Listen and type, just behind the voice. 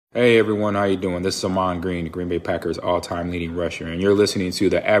Hey everyone, how you doing? This is Amon Green, the Green Bay Packers all-time leading rusher, and you're listening to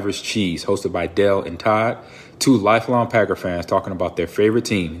The Average Cheese, hosted by Dell and Todd, two lifelong Packer fans talking about their favorite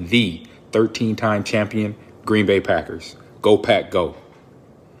team, the 13-time champion Green Bay Packers. Go Pack, go. What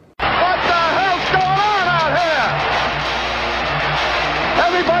the hell's going on out here?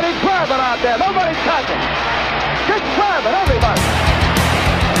 Everybody's grabbing out there. Nobody's touching. Get grabbing, everybody.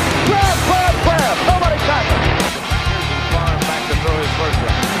 Grab, grab, grab. Nobody touching. Far back to throw his first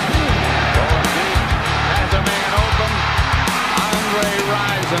round. Going deep. Has a man open. Andre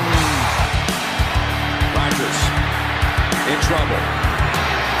Rison. Rodgers in trouble.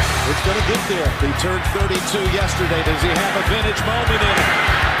 It's going to get there. He turned 32 yesterday. Does he have a vintage moment in it?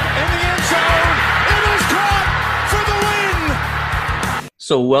 In the end zone. It is caught for the win.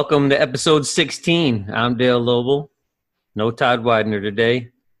 So welcome to episode 16. I'm Dale Lobel. No Todd Widener today.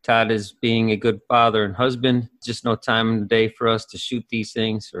 Todd is being a good father and husband. Just no time in the day for us to shoot these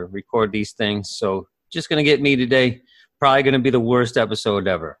things or record these things. So just going to get me today. Probably going to be the worst episode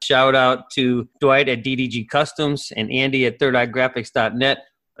ever. Shout out to Dwight at DDG Customs and Andy at thirdeyegraphics.net.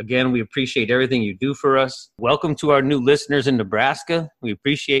 Again, we appreciate everything you do for us. Welcome to our new listeners in Nebraska. We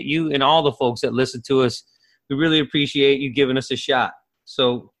appreciate you and all the folks that listen to us. We really appreciate you giving us a shot.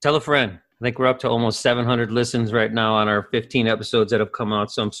 So tell a friend. I think we're up to almost 700 listens right now on our 15 episodes that have come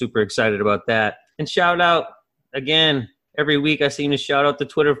out, so I'm super excited about that. And shout out, again, every week I seem to shout out the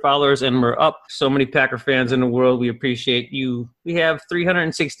Twitter followers, and we're up. So many Packer fans in the world. We appreciate you. We have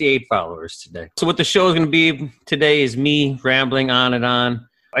 368 followers today. So what the show is going to be today is me rambling on and on.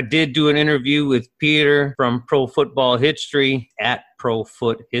 I did do an interview with Peter from Pro Football History at Pro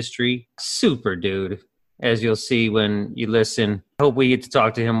Foot History. Super dude, as you'll see when you listen. I hope we get to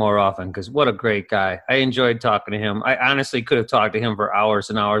talk to him more often because what a great guy. I enjoyed talking to him. I honestly could have talked to him for hours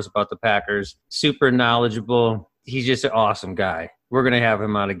and hours about the Packers. Super knowledgeable. He's just an awesome guy. We're going to have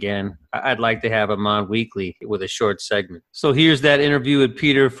him on again. I'd like to have him on weekly with a short segment. So here's that interview with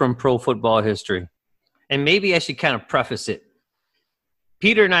Peter from Pro Football History. And maybe I should kind of preface it.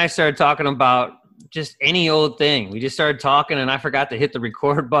 Peter and I started talking about just any old thing. We just started talking and I forgot to hit the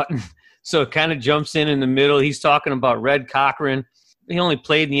record button. So it kind of jumps in the middle. He's talking about Red Cochran. He only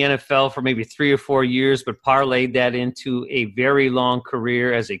played in the NFL for maybe 3 or 4 years, but parlayed that into a very long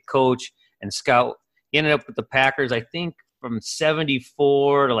career as a coach and scout. He ended up with the Packers, I think, from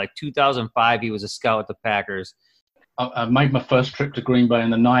 74 to like 2005, he was a scout with the Packers. I made my first trip to Green Bay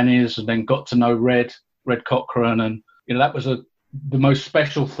in the 90s and then got to know Red Cochran. And, that was the most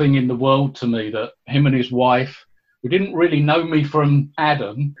special thing in the world to me, that him and his wife, who didn't really know me from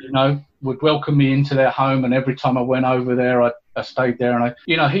Adam, would welcome me into their home, and every time I went over there, I stayed there, and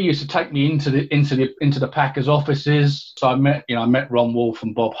he used to take me into the Packers offices. So I met Ron Wolf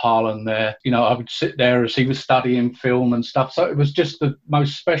and Bob Harlan there. I would sit there as he was studying film and stuff. So it was just the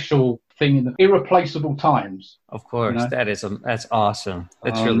most special thing in the irreplaceable times. Of course, that's awesome.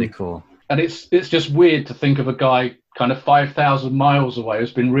 That's really cool. And it's just weird to think of a guy kind of 5,000 miles away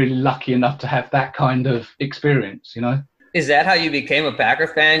who's been really lucky enough to have that kind of experience, Is that how you became a Packer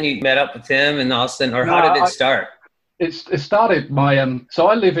fan? You met up with him and all of a sudden, or how did it start? It started so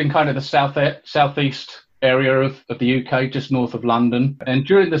I live in kind of the southeast area of the UK, just north of London. And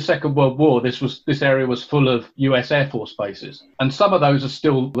during the Second World War, this area was full of US Air Force bases. And some of those are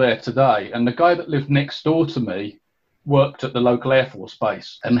still there today. And the guy that lived next door to me worked at the local Air Force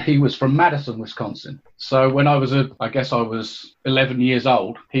base, and he was from Madison, Wisconsin. So when I was 11 years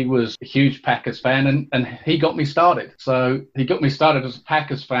old, he was a huge Packers fan, and he got me started. So he got me started as a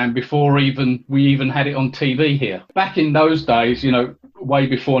Packers fan before we even had it on TV here. Back in those days, way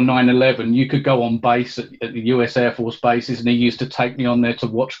before 9/11, you could go on base at the US Air Force bases, and he used to take me on there to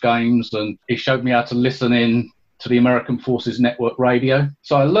watch games, and he showed me how to listen in to the American Forces Network radio.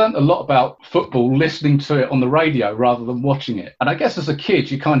 So I learned a lot about football listening to it on the radio rather than watching it. And I guess as a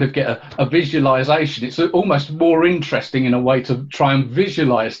kid, you kind of get a visualization. It's almost more interesting in a way to try and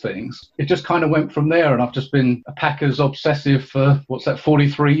visualize things. It just kind of went from there. And I've just been a Packers obsessive for,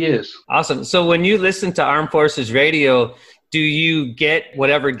 43 years. Awesome. So when you listen to Armed Forces Radio, do you get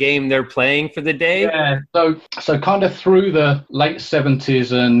whatever game they're playing for the day? Yeah. So kind of through the late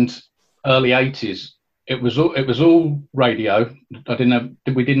 70s and early 80s, it was all radio.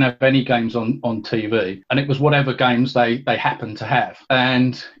 We didn't have any games on TV, and it was whatever games they happened to have.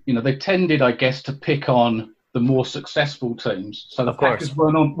 And they tended, I guess, to pick on the more successful teams. So the Packers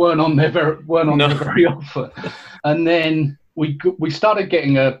weren't on there very often. And then we started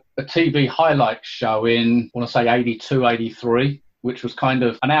getting a TV highlights show in, I want to say 82, 83. which was kind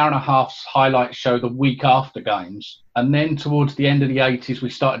of an hour and a half's highlight show the week after games. And then towards the end of the 80s, we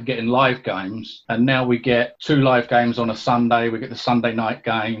started getting live games. And now we get 2 live games on a Sunday. We get the Sunday night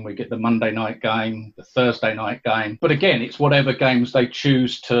game. We get the Monday night game, the Thursday night game. But again, it's whatever games they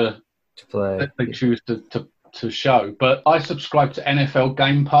choose to play. They choose to show. But I subscribe to NFL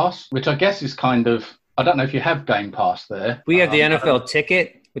Game Pass, which I guess is kind of, I don't know if you have Game Pass there. We have the NFL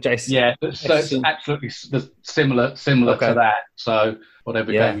ticket. Which I see. Yeah, so it's absolutely similar to that. So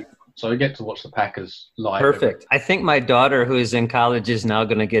whatever game, so I get to watch the Packers live. Perfect. I think my daughter, who is in college, is now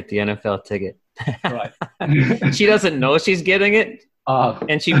going to get the NFL ticket. Right. She doesn't know she's getting it,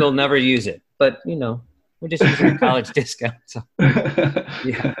 and she will never use it. But we're just using a college discount. So.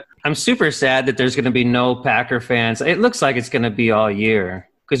 Yeah, I'm super sad that there's going to be no Packer fans. It looks like it's going to be all year.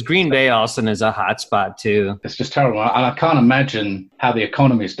 Because Green Bay also is a hot spot too. It's just terrible. And I can't imagine how the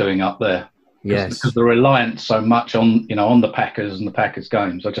economy is doing up there. Yes. Because they're reliant so much on the Packers and the Packers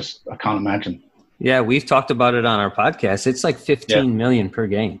games. I can't imagine. Yeah, we've talked about it on our podcast. It's like 15 million per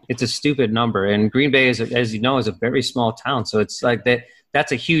game. It's a stupid number. And Green Bay, as you know, is a very small town. So it's like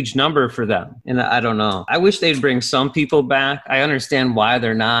that's a huge number for them. And I don't know. I wish they'd bring some people back. I understand why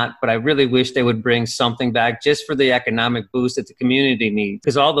they're not, but I really wish they would bring something back just for the economic boost that the community needs.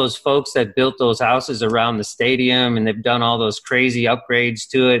 Because all those folks that built those houses around the stadium and they've done all those crazy upgrades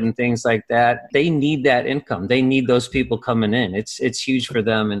to it and things like that, they need that income. They need those people coming in. It's huge for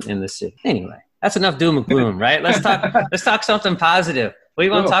them in the city. Anyway, that's enough doom and gloom, right? Let's talk something positive. What do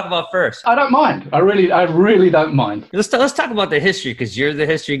you want to talk about first? I don't mind. I really don't mind. Let's talk about the history, because you're the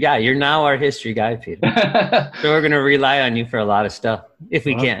history guy. You're now our history guy, Peter. So we're going to rely on you for a lot of stuff, if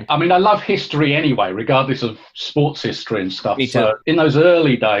we can. I mean, I love history anyway, regardless of sports history and stuff. Me too. So in those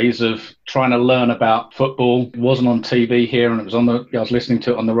early days of trying to learn about football, it wasn't on TV here, and it was I was listening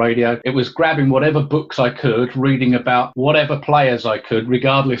to it on the radio. It was grabbing whatever books I could, reading about whatever players I could,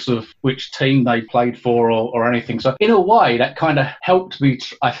 regardless of which team they played for or anything. So in a way, that kind of helped me,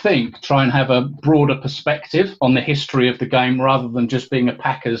 I think, try and have a broader perspective on the history of the game rather than just being a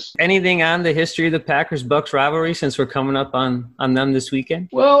Packers. Anything on the history of the Packers-Bucks rivalry since we're coming up on them this weekend?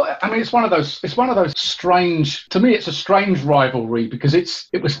 Well, I mean, it's one of those strange, to me, it's a strange rivalry because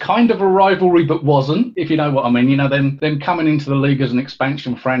it was kind of a rivalry but wasn't, if you know what I mean. Them coming into the league as an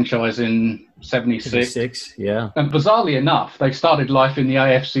expansion franchise in 76. Yeah. And bizarrely enough, they started life in the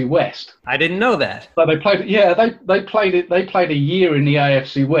AFC West. I didn't know that. So they played. Yeah, they played it. They played a year in the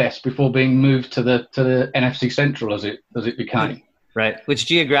AFC West before being moved to the NFC Central as it became. Right, which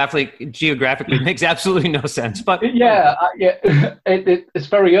geographically makes absolutely no sense. But it's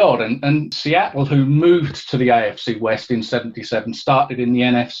very odd. And Seattle, who moved to the AFC West in '77, started in the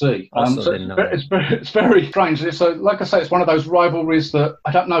NFC. It's very strange. So, like I say, it's one of those rivalries that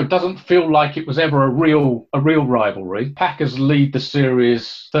I don't know. Doesn't feel like it was ever a real rivalry. Packers lead the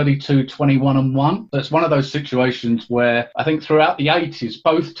series 32-21-1. So it's one of those situations where I think throughout the '80s,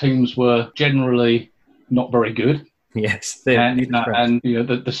 both teams were generally not very good. Yes,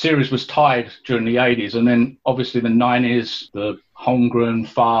 the series was tied during the 80s, and then obviously the 90s, the Holmgren,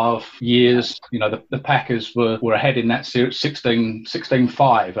 Favre years, the Packers were ahead in that series,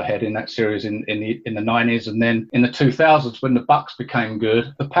 16-5 ahead in that series in the 90s, and then in the 2000s when the Bucks became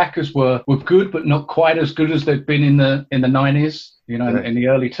good, the Packers were good but not quite as good as they'd been in the 90s. Right. In the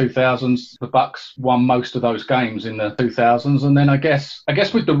early 2000s, the Bucks won most of those games in the 2000s. And then I guess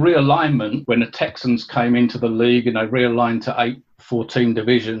with the realignment, when the Texans came into the league and they realigned to 8-14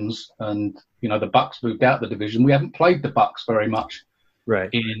 divisions and, the Bucks moved out the division, we haven't played the Bucks very much. Right.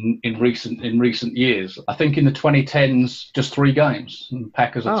 In recent years. I think in the 2010s, just 3 games. And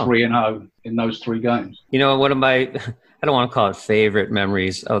Packers are 3-0 in those 3 games. One of my... I don't want to call it favorite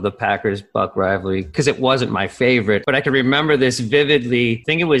memories of the Packers-Buck rivalry because it wasn't my favorite, but I can remember this vividly. I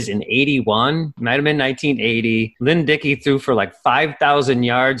think it was in 81, might have been 1980. Lynn Dickey threw for like 5,000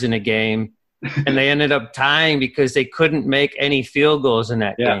 yards in a game, and they ended up tying because they couldn't make any field goals in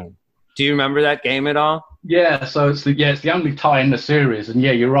that game. Do you remember that game at all? Yeah, so it's the only tie in the series, and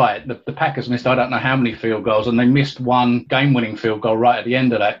yeah, you're right. The Packers missed I don't know how many field goals, and they missed one game-winning field goal right at the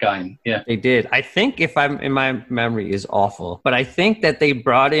end of that game. Yeah, they did. I think if my memory is awful, but I think that they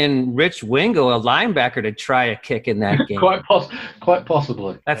brought in Rich Wingo, a linebacker, to try a kick in that game. quite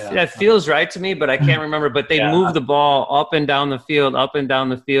possibly. That feels right to me, but I can't remember. But they moved the ball up and down the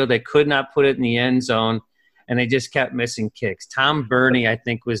field. They could not put it in the end zone. And they just kept missing kicks. Tom Burney, I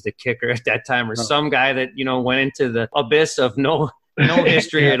think, was the kicker at that time, or some guy that, went into the abyss of no No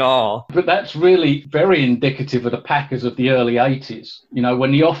history at all. But that's really very indicative of the Packers of the early 80s. You know,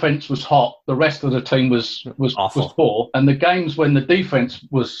 when the offense was hot, the rest of the team was poor. And the games when the defense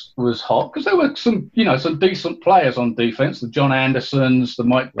was hot, because there were some decent players on defense, the John Andersons, the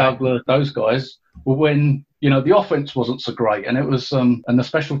Mike Douglas, those guys, were when, you know, the offense wasn't so great. And it was, and the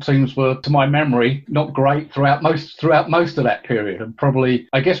special teams were, to my memory, not great throughout most of that period. And probably,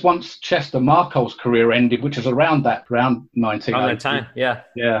 I guess, once Chester Marcole's career ended, which was around 1980. Around that time, yeah.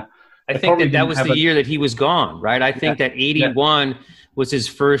 Yeah. I think that was the year that he was gone, right? I think that 81 was his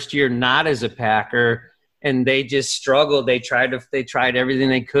first year not as a Packer, and they just struggled. They tried everything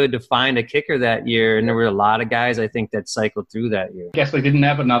they could to find a kicker that year, and there were a lot of guys, I think, that cycled through that year. I guess they didn't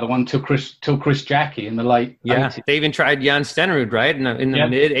have another one till Chris Jackie in the late 80s. They even tried Jan Stenerud, right, in the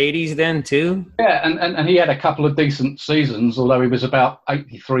mid-'80s then, too? Yeah, and he had a couple of decent seasons, although he was about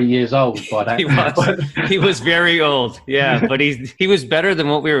 83 years old by that. He was very old, but he was better than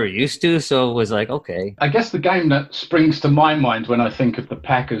what we were used to, so it was like, okay. I guess the game that springs to my mind when I think of the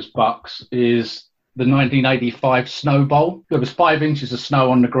Packers-Bucks is the 1985 Snow Bowl. There was 5 inches of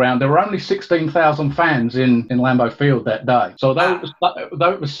snow on the ground. There were only 16,000 fans in Lambeau Field that day. So though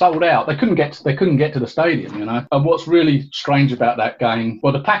it was sold out, they couldn't get to the stadium, you know. And what's really strange about that game,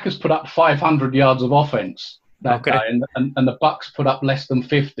 well, the Packers put up 500 yards of offense that day, and the Bucks put up less than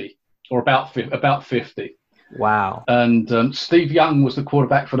 50, or about 50. Wow. And Steve Young was the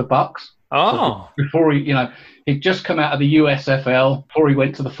quarterback for the Bucks. Oh. So before he'd just come out of the USFL. Before he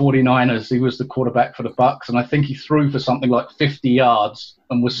went to the 49ers, he was the quarterback for the Bucks, and I think he threw for something like 50 yards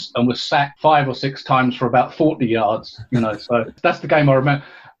and was sacked 5 or 6 times for about 40 yards. You know, so that's the game I remember.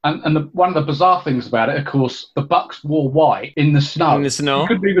 And one of the bizarre things about it, of course, the Bucks wore white in the snow. In the snow, you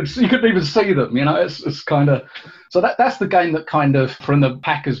couldn't even see them. You know, it's kind of. So that's the game that kind of, from the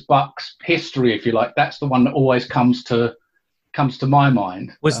Packers-Bucks history, if you like, that's the one that always comes to my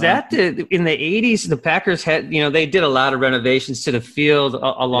mind. Was that in the 80s, the Packers had, they did a lot of renovations to the field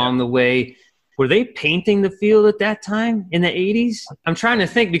along the way. Were they painting the field at that time in the 80s? I'm trying to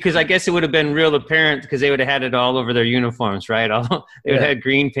think, because I guess it would have been real apparent because they would have had it all over their uniforms, right? They would have had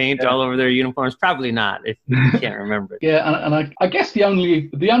green paint all over their uniforms. Probably not, if you can't remember. And I guess the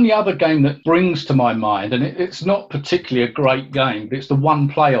only other game that brings to my mind, and it's not particularly a great game, but it's the one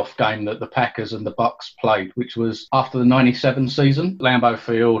playoff game that the Packers and the Bucks played, which was after the 97 season. Lambeau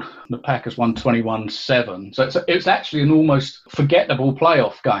Field, the Packers won 21-7. So it's actually an almost forgettable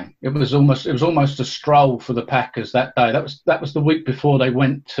playoff game. It was almost a stroll for the Packers that day. That was the week before they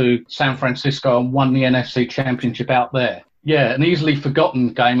went to San Francisco and won the NFC Championship out there. Yeah, an easily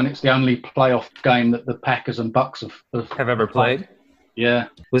forgotten game, and it's the only playoff game that the Packers and Bucks have ever played. Yeah.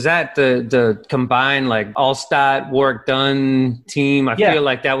 Was that the combined, like, Allstott, Warwick Dunn team? I feel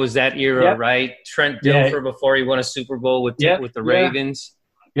like that was that era, right? Trent Dilfer before he won a Super Bowl with the Ravens.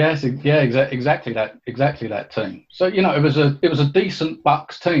 Yes, exactly that team. So, it was a decent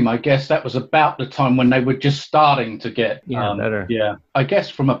Bucks team. I guess that was about the time when they were just starting to get better. Yeah, I guess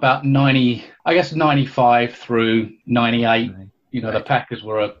from about 95 through 98. The Packers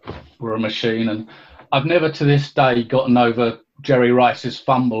were a machine, and I've never to this day gotten over Jerry Rice's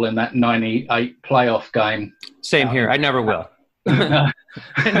fumble in that 98 playoff game. Same here. I never will. I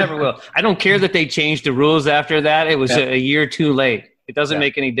never will. I don't care that they changed the rules after that. It was a year too late. It doesn't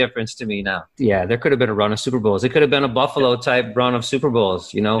make any difference to me now. Yeah, there could have been a run of Super Bowls. It could have been a Buffalo-type run of Super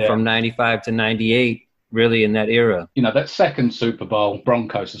Bowls, from 95 to 98, really, in that era. That second Super Bowl,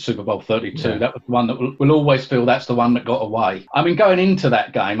 Broncos, the Super Bowl 32, that was the one that we'll always feel that's the one that got away. I mean, going into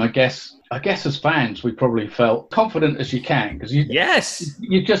that game, I guess as fans, we probably felt confident as you can, because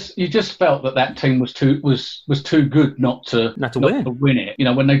you just felt that team was too good not to win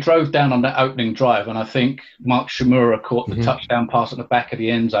it. When they drove down on that opening drive, and I think Mark Shimura caught the touchdown pass at the back of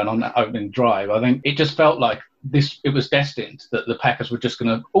the end zone on that opening drive. I think it just felt like it was destined that the Packers were just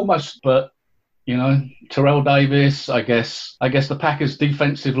going to almost, but. Terrell Davis, I guess the Packers'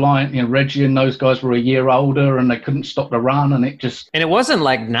 defensive line, Reggie and those guys were a year older and they couldn't stop the run, and it wasn't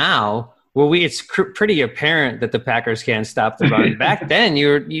like now where it's pretty apparent that the Packers can't stop the run. Back then,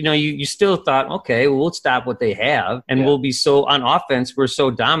 you still thought, okay, well, we'll stop what they have, and we'll be so on offense, we're so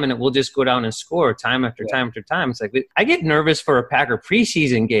dominant, we'll just go down and score time after time after time. It's like I get nervous for a Packer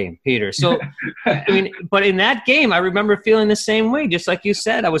preseason game, Peter. So, but in that game, I remember feeling the same way, just like you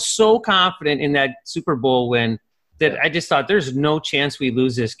said. I was so confident in that Super Bowl win that I just thought there's no chance we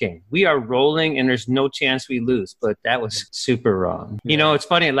lose this game. We are rolling and there's no chance we lose. But that was super wrong. Yeah. It's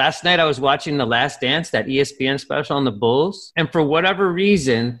funny. Last night I was watching The Last Dance, that ESPN special on the Bulls. And for whatever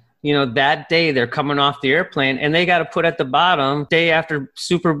reason, that day they're coming off the airplane and they got to put at the bottom day after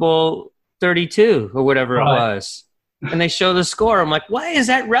Super Bowl 32 or whatever it was. and they show the score. I'm like, why is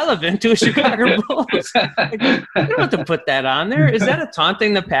that relevant to a Chicago Bulls? Like, you don't have to put that on there. Is that a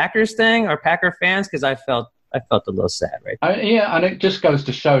taunting the Packers thing or Packer fans? Because I felt a little sad, right? Yeah, and it just goes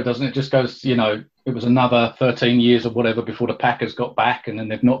to show, doesn't it? It just goes, it was another 13 years or whatever before the Packers got back, and then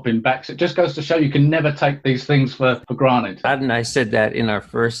they've not been back. So it just goes to show you can never take these things for granted. And I said that in our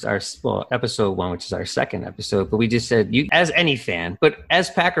episode 1, which is our second episode, but we just said, you, as any fan, but as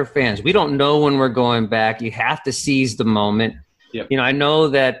Packer fans, we don't know when we're going back. You have to seize the moment. Yep. I know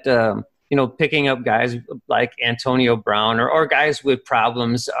that, picking up guys like Antonio Brown or guys with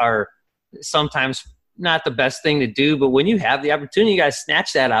problems are sometimes not the best thing to do, but when you have the opportunity, you guys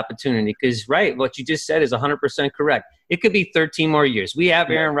snatch that opportunity because, right, what you just said is 100% correct. It could be 13 more years. We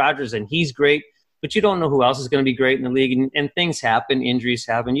have Aaron Rodgers, and he's great, but you don't know who else is going to be great in the league, and things happen, injuries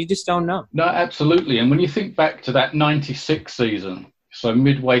happen. You just don't know. No, absolutely. And when you think back to that 96 season, so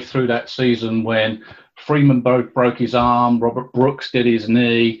midway through that season when Freeman broke his arm, Robert Brooks did his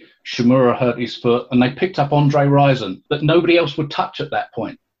knee, Shimura hurt his foot, and they picked up Andre Rison that nobody else would touch at that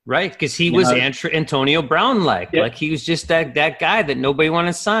point. Right, because he was Antonio Brown-like. Yeah. Like he was just that guy that nobody wanted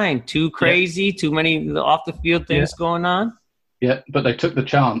to sign. Too crazy, too many off-the-field things going on. Yeah, but they took the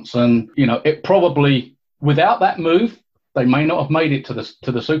chance. And, it probably, without that move, they may not have made it to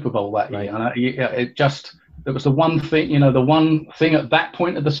the Super Bowl that year. And it was the one thing, at that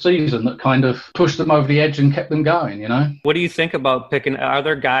point of the season that kind of pushed them over the edge and kept them going, What do you think about picking? Are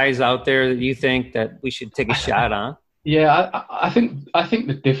there guys out there that you think that we should take a shot on? Yeah, I think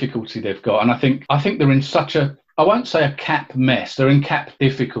the difficulty they've got, and I think they're in such a, I won't say a cap mess, they're in cap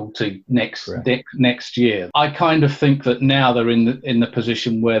difficulty next year. I kind of think that now they're in the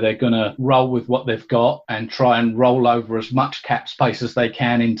position where they're going to roll with what they've got and try and roll over as much cap space as they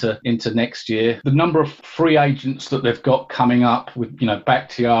can into next year. The number of free agents that they've got coming up with,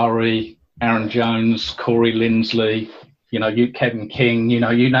 Bakhtiari, Aaron Jones, Corey Linsley, Kevin King, you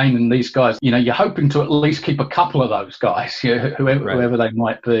naming these guys, you're hoping to at least keep a couple of those guys, whoever they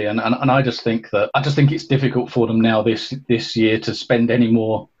might be. And I just think it's difficult for them now this year to spend any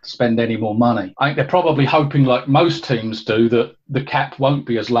more money. I think they're probably hoping, like most teams do, that the cap won't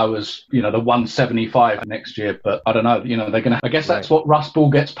be as low as, the 175 next year. But I don't know, they're going to, I guess that's what Russ Ball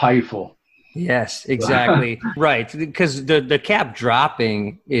gets paid for. Yes, exactly. Right. Because the cap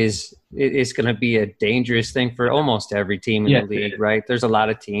dropping is going to be a dangerous thing for almost every team in the league, right? There's a lot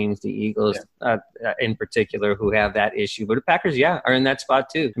of teams, the Eagles in particular, who have that issue. But the Packers, are in that spot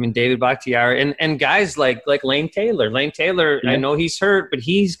too. I mean, David Bakhtiari and guys like Lane Taylor. I know he's hurt, but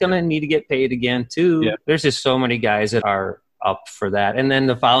he's going to need to get paid again too. Yeah. There's just so many guys that are up for that. And then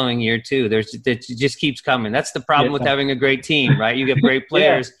the following year too, it just keeps coming. That's the problem with having a great team, right? You get great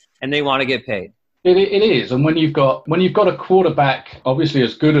players. And they want to get paid. It is, and when you've got a quarterback, obviously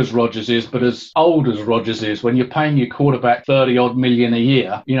as good as Rodgers is, but as old as Rodgers is, when you're paying your quarterback $30-odd million a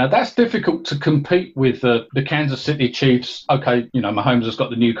year, that's difficult to compete with the Kansas City Chiefs. Okay, Mahomes has got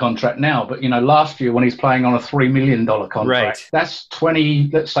the new contract now, but last year when he's playing on a $3 million contract, that's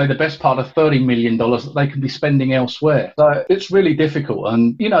let's say the best part of $30 million that they can be spending elsewhere. So it's really difficult,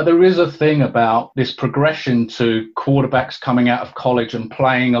 and there is a thing about this progression to quarterbacks coming out of college and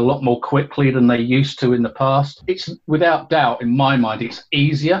playing a lot more quickly than they used to in the past. It's without doubt, in my mind, it's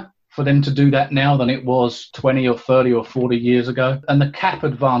easier for them to do that now than it was 20 or 30 or 40 years ago. And the cap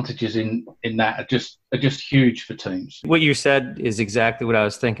advantages in that are just huge for teams. What you said is exactly what I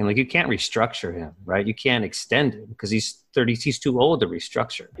was thinking. Like, you can't restructure him, right? You can't extend him because he's 30. He's too old to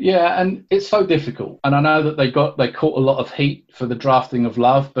restructure. Yeah, and it's so difficult. And I know that they caught a lot of heat for the drafting of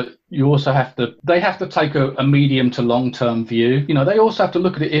Love, but you also they have to take a medium to long-term view. They also have to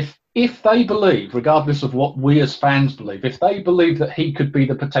look at it if they believe, regardless of what we as fans believe, if they believe that he could be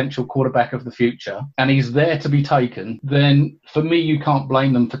the potential quarterback of the future and he's there to be taken, then for me, you can't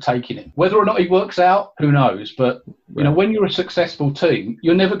blame them for taking him. Whether or not he works out, who knows? But when you're a successful team,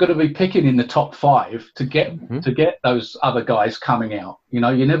 you're never going to be picking in the top 5 to get those other guys coming out.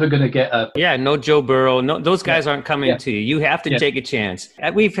 You're never going to get no Joe Burrow. No, those guys aren't coming to you. You have to take a chance.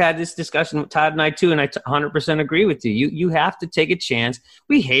 We've had this discussion with Todd and I too, and I 100% agree with you. You have to take a chance.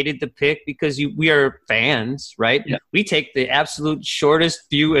 We hated the pick because we are fans, right? Yeah. We take the absolute shortest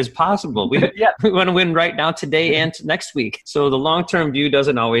view as possible. We want to win right now, today, and next week. So the long-term view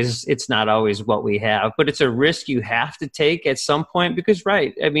it's not always what we have, but it's a risk you have to take at some point because,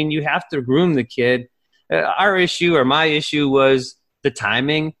 you have to groom the kid. Our issue or my issue was the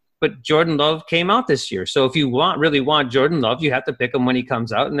timing, but Jordan Love came out this year. So if you really want Jordan Love, you have to pick him when he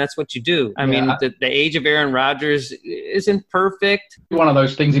comes out, and that's what you do. I mean, the age of Aaron Rodgers isn't perfect. One of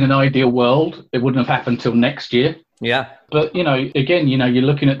those things in an ideal world, it wouldn't have happened till next year. Yeah. But, again, you're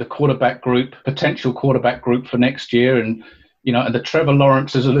looking at the potential quarterback group for next year, and and the Trevor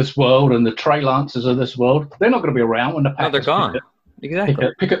Lawrences of this world and the Trey Lances of this world, they're not going to be around when the Packers they're gone. Exactly.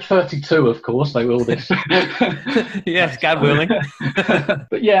 Pick at 32, of course, they will this. Yes, God willing.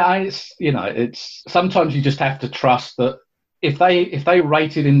 But yeah, it's sometimes you just have to trust that if they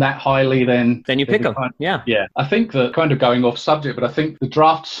rated him that highly, then you pick them. Yeah. I think that, kind of going off subject, but I think the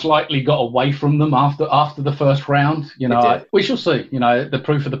draft slightly got away from them after the first round. We shall see. The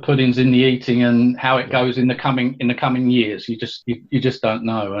proof of the pudding's in the eating, and how it goes in the coming years. You just don't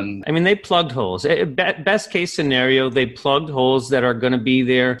know. And I mean, they plugged holes. Best case scenario, they plugged holes that are going to be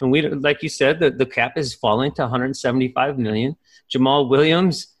there. And we, like you said, the cap is falling to $175 million. Jamal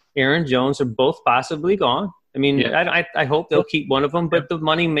Williams, Aaron Jones are both possibly gone. I mean, I hope they'll keep one of them, but the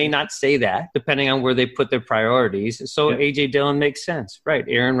money may not say that, depending on where they put their priorities. So A.J. Dillon makes sense, right?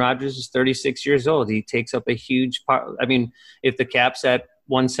 Aaron Rodgers is 36 years old. He takes up a huge part. I mean, if the cap's at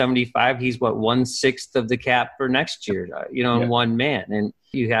 175, he's 1/6 of the cap for next year, in one man. And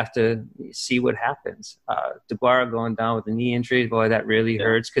you have to see what happens. DeGuara going down with a knee injury, boy, that really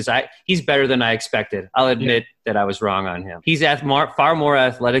hurts, because he's better than I expected. I'll admit that I was wrong on him. He's far more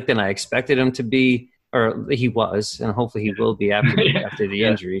athletic than I expected him to be. Or he was, and hopefully he will be after the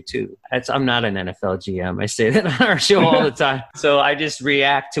injury too. I'm not an NFL GM. I say that on our show all the time. So I just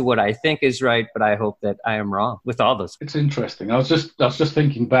react to what I think is right, but I hope that I am wrong with all those. It's interesting. I was just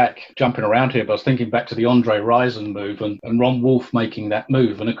thinking back, jumping around here, but I was thinking back to the Andre Rison move and Ron Wolf making that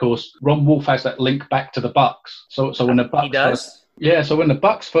move. And of course, Ron Wolf has that link back to the Bucks. So when the Bucks he does. So when the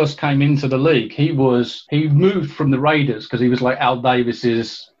Bucks first came into the league, he moved from the Raiders because he was like Al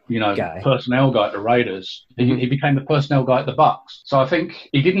Davis's personnel guy at the Raiders. He became the personnel guy at the Bucks. So I think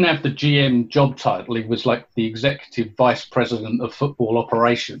he didn't have the GM job title. He was like the executive vice president of football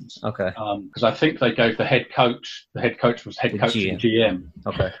operations. Okay. Because I think they gave the head coach. The head coach was head coach and GM.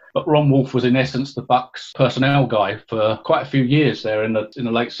 Okay. But Ron Wolf was in essence the Bucks personnel guy for quite a few years there in the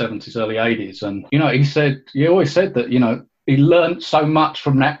late 70s, early 80s. And he always said that he learned so much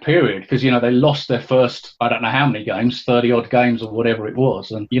from that period because, they lost their first, I don't know how many games, 30-odd games or whatever it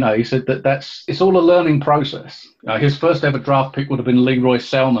was. And, he said it's all a learning process. His first ever draft pick would have been Leroy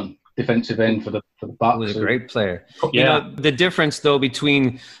Selman, defensive end for the Bucks. He was a great player. Yeah. The difference, though,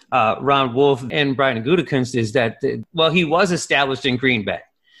 between Ron Wolf and Brian Gutekunst is that, he was established in Green Bay.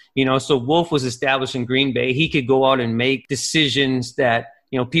 So Wolf was established in Green Bay. He could go out and make decisions that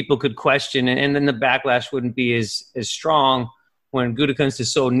people could question, and then the backlash wouldn't be as strong when Gutekunst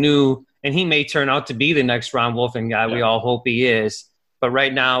is so new, and he may turn out to be the next Ron Wolfing guy. We all hope he is. But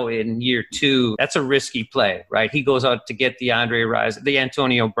right now in year 2, that's a risky play, right? He goes out to get the Andre Rison, the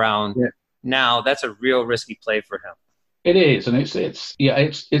Antonio Brown. Yeah. Now that's a real risky play for him. It is, and it's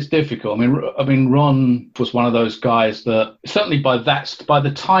difficult. I mean, Ron was one of those guys that certainly by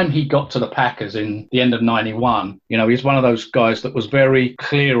the time he got to the Packers in the end of '91, he's one of those guys that was very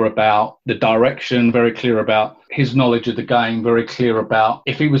clear about the direction, very clear about his knowledge of the game, very clear about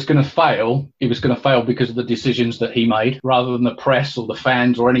if he was going to fail, he was going to fail because of the decisions that he made, rather than the press or the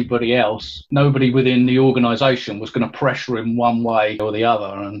fans or anybody else. Nobody within the organization was going to pressure him one way or the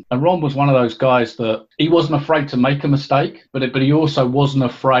other. And Ron was one of those guys that he wasn't afraid to make a mistake, but he also wasn't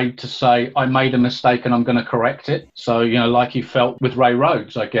afraid to say, I made a mistake and I'm going to correct it. So, like he felt with Ray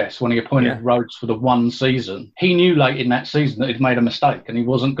Rhodes, I guess, when he appointed Rhodes for the one season, he knew late in that season that he'd made a mistake and he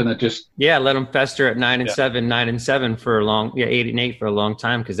wasn't going to just... let him fester at 9-7, 9-7 for a long, 8-8 for a long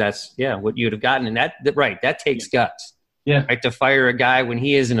time, because that's what you'd have gotten. And that takes guts. Yeah. Right, to fire a guy when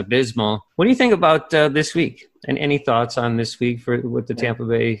he isn't abysmal. What do you think about this week? And any thoughts on this week with the Tampa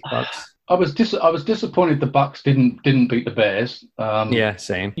Bay Bucks? I was disappointed the Bucks didn't beat the Bears.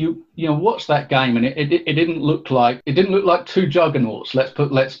 Same. You watch that game and it didn't look like two juggernauts. Let's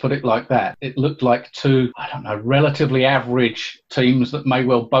put it like that. It looked like two, I don't know, relatively average teams that may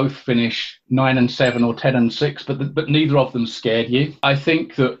well both finish 9-7 or 10-6, but neither of them scared you. I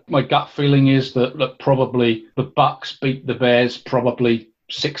think that my gut feeling is that probably the Bucks beat the Bears probably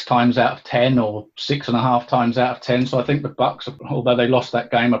 6 times out of 10 or 6.5 times out of 10. So I think the Bucks, although they lost that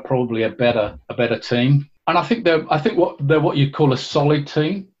game, are probably a better team. And I think they're what you'd call a solid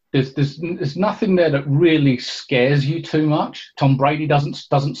team. There's nothing there that really scares you too much. Tom Brady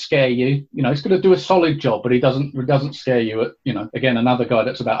doesn't scare you. He's going to do a solid job, but he doesn't scare you. Again, another guy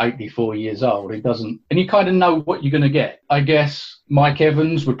that's about 84 years old. He doesn't, and you kind of know what you're going to get. I guess Mike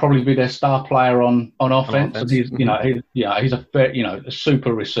Evans would probably be their star player on offense. And he's a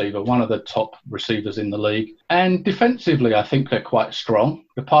super receiver, one of the top receivers in the league. And defensively, I think they're quite strong.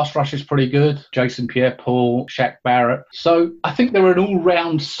 The pass rush is pretty good. Jason Pierre-Paul, Shaq Barrett. So I think they're an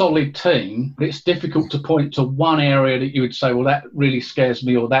all-round solid team, but it's difficult to point to one area that you would say, well, that really scares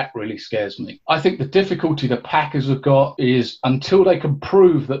me or that really scares me. I think the difficulty the Packers have got is until they can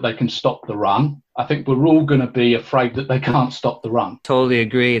prove that they can stop the run, I think we're all going to be afraid that they can't stop the run. Totally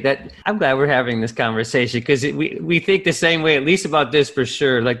agree. I'm glad we're having this conversation because we think the same way, at least about this for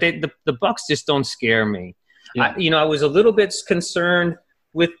sure. Like the Bucs just don't scare me. Yeah. I was a little bit concerned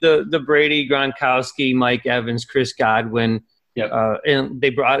with the Brady, Gronkowski, Mike Evans, Chris Godwin, and they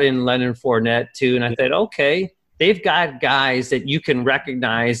brought in Leonard Fournette too. And I thought, okay, they've got guys that you can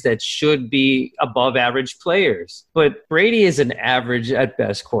recognize that should be above average players. But Brady is an average at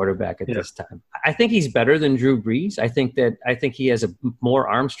best quarterback at this time. I think he's better than Drew Brees. I think he has a more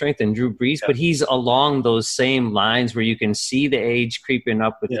arm strength than Drew Brees, but he's along those same lines where you can see the age creeping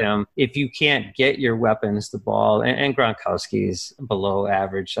up with him. If you can't get your weapons the ball, and Gronkowski is below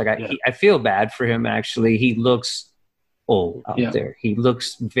average. I feel bad for him, actually. He looks old out there. He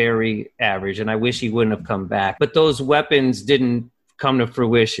looks very average, and I wish he wouldn't have come back. But those weapons didn't come to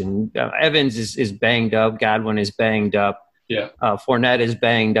fruition. Evans is banged up. Godwin is banged up. Fournette is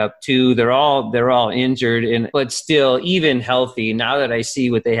banged up too. They're all injured, but still, even healthy. Now that I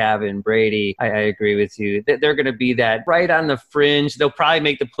see what they have in Brady, I agree with you. They're going to be that right on the fringe. They'll probably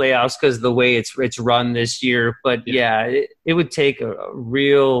make the playoffs because of the way it's run this year. But it would take a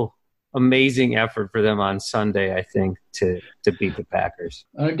real amazing effort for them on Sunday, I think, to beat the Packers.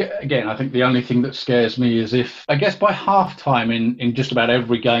 Again, I think the only thing that scares me is if, I guess by halftime in just about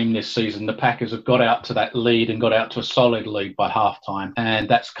every game this season, the Packers have got out to that lead and got out to a solid lead by halftime. And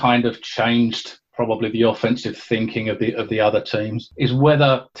that's kind of changed probably the offensive thinking of the other teams, is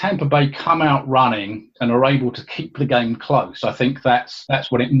whether Tampa Bay come out running and are able to keep the game close. I think that's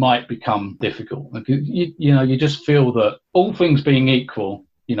when it might become difficult. You just feel that all things being equal,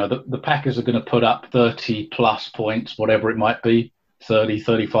 the Packers are going to put up 30-plus points, whatever it might be, 30,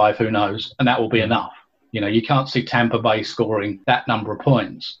 35, who knows, and that will be enough. You can't see Tampa Bay scoring that number of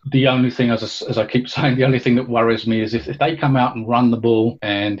points. The only thing, as I keep saying, the only thing that worries me is if they come out and run the ball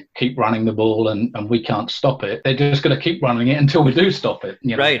and keep running the ball and we can't stop it, they're just going to keep running it until we do stop it.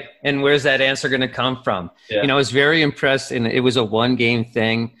 Right, and where's that answer going to come from? I was very impressed, and it was a one-game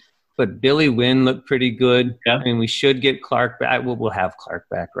thing. But Billy Wynn looked pretty good. I mean, we should get Clark back. We'll have Clark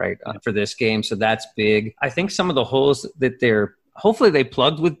back, right, for this game. So that's big. I think some of the holes that hopefully they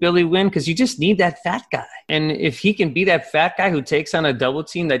plugged with Billy Wynn, because you just need that fat guy. And if he can be that fat guy who takes on a double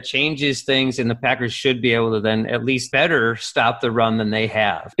team, that changes things, and the Packers should be able to then at least better stop the run than they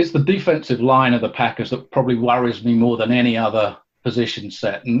have. It's the defensive line of the Packers that probably worries me more than any other position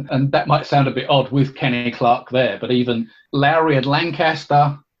set. And that might sound a bit odd with Kenny Clark there, but even Lowry and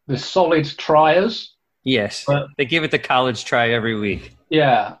Lancaster, the solid triers. Yes, they give it the college try every week.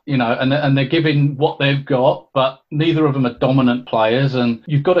 Yeah, and they're giving what they've got, but neither of them are dominant players, and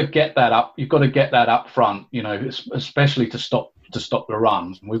you've got to get that up. You've got to get that up front, especially to stop the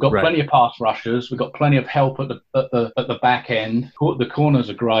runs. We've got plenty of pass rushers. We've got plenty of help at the back end. The corners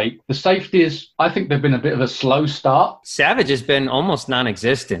are great. The safeties, I think they've been a bit of a slow start. Savage has been almost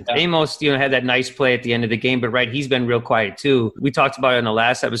non-existent. Yeah. Amos, had that nice play at the end of the game, but he's been real quiet too. We talked about it in the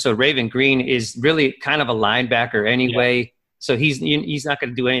last episode. Raven Green is really kind of a linebacker anyway. Yeah. So he's not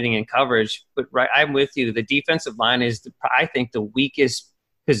going to do anything in coverage. But I'm with you. The defensive line is, I think, the weakest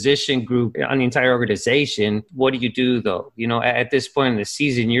position group on the entire organization. What do you do though? At this point in the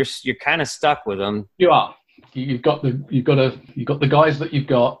season, you're kind of stuck with them. You are. You've got the guys that you've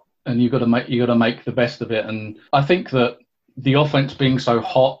got, and you've got to make the best of it. And I think that the offense being so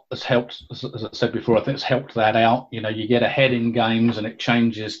hot has helped, as I said before, I think it's helped that out. You get ahead in games and it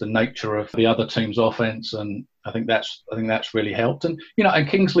changes the nature of the other team's offense, and I think that's really helped. And and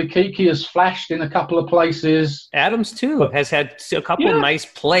Kingsley Keke has flashed in a couple of places. Adams too has had a couple of nice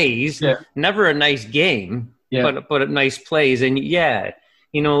plays. Yeah. Never a nice game, but nice plays. And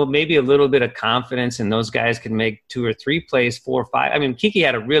maybe a little bit of confidence, and those guys can make 2 or 3 plays, 4 or 5. I mean, Keke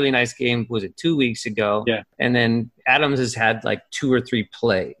had a really nice game. Was it 2 weeks ago? Yeah. And then Adams has had 2 or 3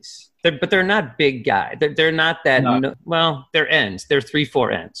 plays. But they're not big guys. They're not that. No. They're ends. They're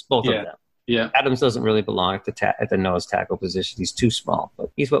 3-4 ends, both of them. Yeah, Adams doesn't really belong at the nose tackle position. He's too small,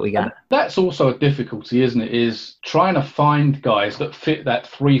 but he's what we got. That's also a difficulty, isn't it? Is trying to find guys that fit that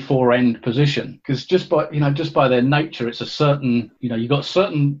 3-4 end position, because just by their nature, it's a certain you've got a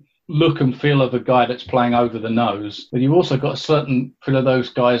certain look and feel of a guy that's playing over the nose, but you've also got a certain feel of those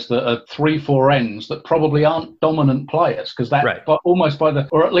guys that are 3-4 ends that probably aren't dominant players, because that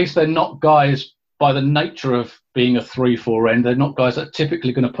or at least they're not guys by the nature of being a 3-4 end, they're not guys that are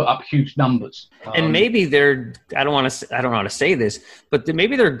typically going to put up huge numbers. And maybe I don't want to say this, but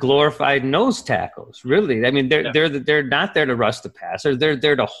maybe they're glorified nose tackles. Really, I mean, they're not there to rush the passer. They're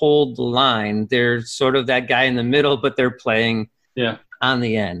there to hold the line. They're sort of that guy in the middle, but they're playing on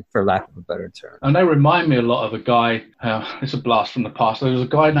the end, for lack of a better term. And they remind me a lot of a guy, it's a blast from the past. There was a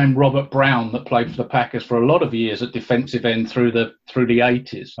guy named Robert Brown that played for the Packers for a lot of years at defensive end through the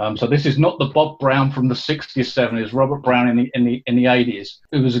 80s. So this is not the Bob Brown from the 60s, 70s, Robert Brown in the 80s.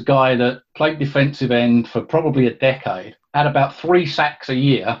 It was a guy that played defensive end for probably a decade, had about 3 sacks a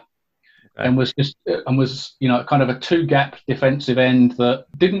year, and was kind of a 2-gap defensive end that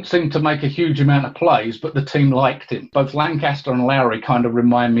didn't seem to make a huge amount of plays, but the team liked him. Both Lancaster and Lowry kind of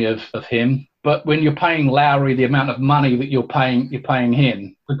remind me of him. But when you're paying Lowry the amount of money that you're paying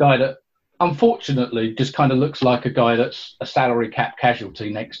him, the guy that unfortunately just kind of looks like a guy that's a salary cap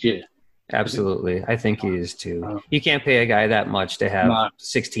casualty next year. Absolutely. I think he is too. You can't pay a guy that much to have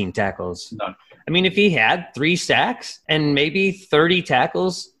 16 tackles. No. I mean, if he had 3 sacks and maybe 30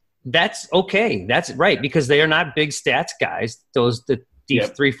 tackles, that's okay. That's right, because they are not big stats guys. The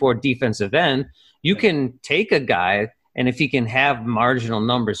 3-4 defensive end, you can take a guy, and if he can have marginal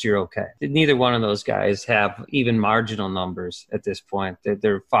numbers, you're okay. Neither one of those guys have even marginal numbers at this point.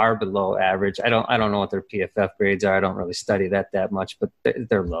 They're far below average. I don't know what their PFF grades are. I don't really study that much, but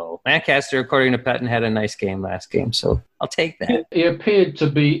they're low. Lancaster, according to Petten, had a nice game last game, so I'll take that. He appeared to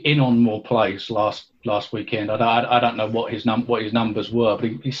be in on more plays last weekend. I don't know what his numbers were, but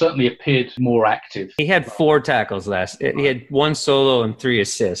he certainly appeared more active. He had 4 tackles He had 1 solo and 3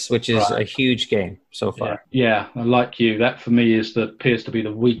 assists, which is a huge game so far. Yeah, like you, that for me appears to be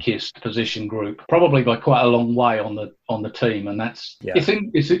the weakest position group, probably by quite a long way on the team, and that's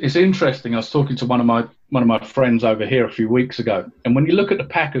it's interesting. I was talking to one of my friends over here a few weeks ago, and when you look at the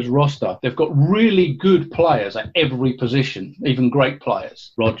Packers roster, they've got really good players at every position, even great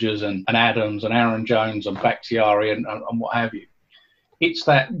players, Rodgers and Adams and Aaron Jones and Bakhtiari and what have you. It's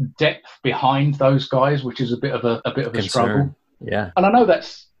that depth behind those guys which is a bit of a struggle. Yeah, and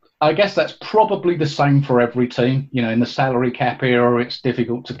I guess that's probably the same for every team. In the salary cap era, it's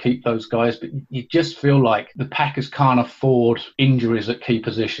difficult to keep those guys, but you just feel like the Packers can't afford injuries at key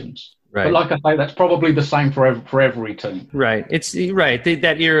positions. Right. But like I say, that's probably the same for every team. Right. It's right.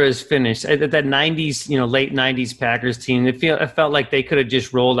 That era is finished. That 90s, late 90s Packers team, it felt like they could have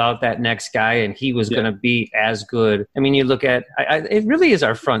just rolled out that next guy and he was going to be as good. I mean, you look at it really is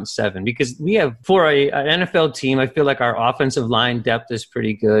our front 7, because we have, for an NFL team, I feel like our offensive line depth is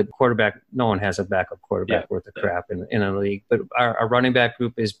pretty good. Quarterback, no one has a backup quarterback worth of crap in a league. But our running back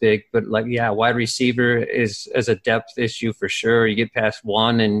group is big. But wide receiver is a depth issue for sure. You get past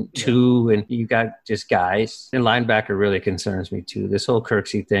 1 and 2. And you got just guys. And linebacker really concerns me too. This whole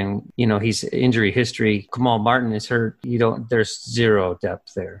Kirksey thing, he's injury history. Kamal Martin is hurt. There's 0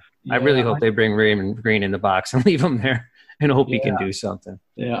 depth there. I really hope they bring Raymond Green in the box and leave him there and hope he can do something.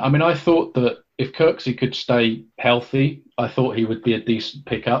 Yeah, I mean, I thought that if Kirksey could stay healthy, I thought he would be a decent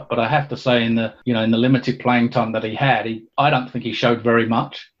pickup. But I have to say, in the limited playing time that he had, I don't think he showed very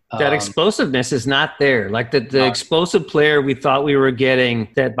much. That explosiveness is not there. Like the explosive player we thought we were getting,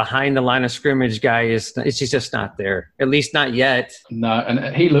 that behind the line of scrimmage guy it's just not there. At least not yet. No,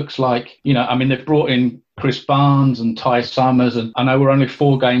 and he looks like, they've brought in Chris Barnes and Ty Summers, and I know we're only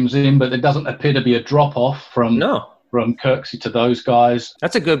 4 games in, but there doesn't appear to be a drop-off from Kirksey to those guys.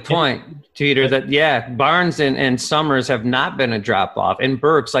 That's a good point, Peter, that, Barnes and Summers have not been a drop-off. And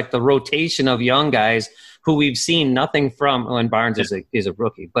Burks, like the rotation of young guys who we've seen nothing from when Barnes is a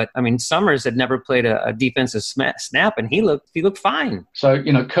rookie. But, I mean, Summers had never played a defensive snap, and he looked fine. So,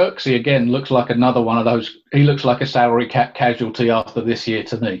 Kirksey, again, looks like another one of those. He looks like a salary cap casualty after this year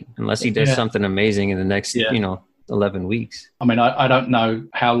to me. Unless he does something amazing in the next, 11 weeks. I mean, I don't know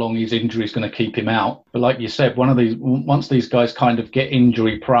how long his injury is going to keep him out. But like you said, once these guys kind of get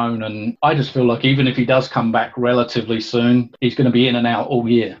injury prone, and I just feel like even if he does come back relatively soon, he's going to be in and out all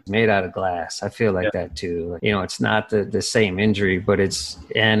year. Made out of glass. I feel like that too. It's not the same injury, but it's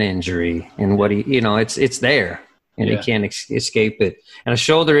an injury. And what it's there. And he can't escape it. And a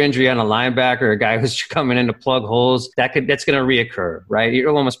shoulder injury on a linebacker, a guy who's coming in to plug holes, that's going to reoccur, right? You're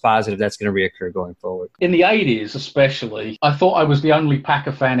almost positive that's going to reoccur going forward. In the 80s especially, I thought I was the only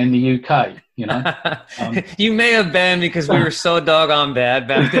Packer fan in the UK, You may have been, because we were so doggone bad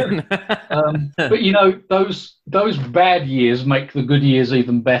back then. But, those bad years make the good years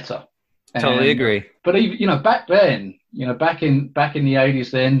even better. Totally agree. But, back then, back in the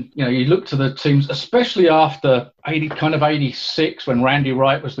 80s, then, you look to the teams, especially after 86 when Randy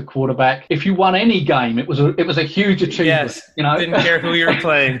Wright was the quarterback. If you won any game, it was a huge achievement. Yes, didn't care who you were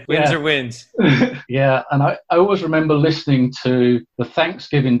playing, wins or wins. Yeah, and I always remember listening to the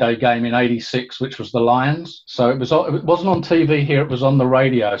Thanksgiving Day game in 86, which was the Lions. So it wasn't on TV here, it was on the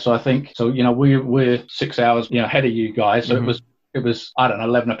radio. So I think, we're 6 hours ahead of you guys. So it was, I don't know,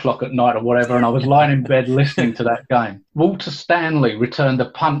 11 o'clock at night or whatever, and I was lying in bed listening to that game. Walter Stanley returned a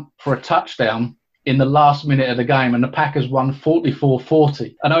punt for a touchdown in the last minute of the game, and the Packers won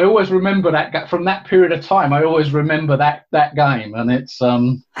 44-40. And I always remember that from that period of time. I always remember that game, and it's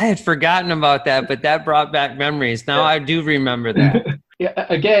I had forgotten about that, but that brought back memories. Now I do remember that. Yeah,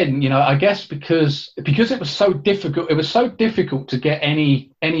 again, I guess because it was so difficult. It was so difficult to get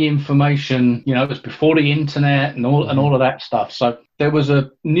any information. It was before the internet and all of that stuff. So there was a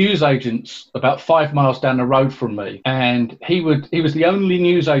newsagent about 5 miles down the road from me, and he was the only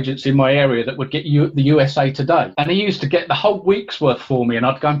newsagent in my area that would get the USA Today, and he used to get the whole week's worth for me, and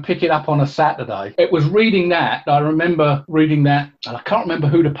I'd go and pick it up on a Saturday. It was reading that. I remember reading that, and I can't remember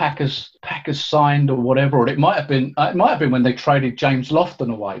who the Packers signed or whatever, or it might have been when they traded James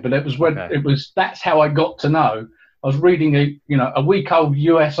Lofton away, but it was when that's how I got to know. I was reading a week old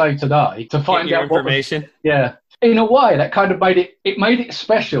USA Today to find out information. In a way, that kind of made it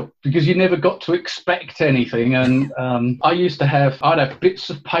special, because you never got to expect anything. And I'd have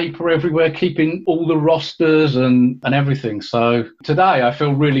bits of paper everywhere, keeping all the rosters and everything. So today I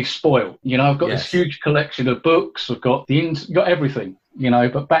feel really spoiled. I've got this huge collection of books. I've got got everything.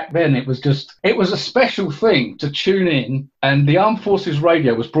 But back then it was a special thing to tune in, and the Armed Forces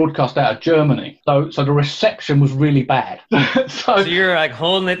radio was broadcast out of Germany. So the reception was really bad. so you're like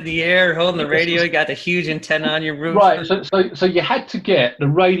holding it in the air, holding the radio, you got the huge antenna on your roof. Right. So you had to get the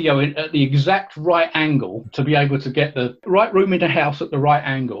radio in at the exact right angle to be able to get the right room in the house at the right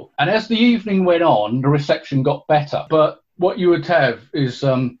angle. And as the evening went on, the reception got better. But what you would have is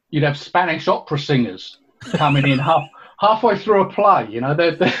you'd have Spanish opera singers coming in halfway through a play,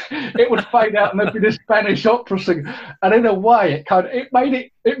 it would fade out and there'd be this Spanish opera singer, and in a way, it made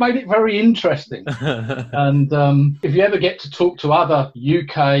it very interesting. And if you ever get to talk to other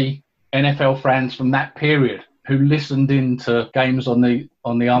UK NFL fans from that period who listened into games on the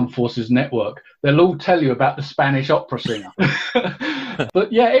Armed Forces Network, they'll all tell you about the Spanish opera singer.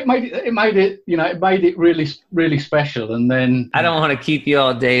 But yeah, it made it really, really special. And then I don't want to keep you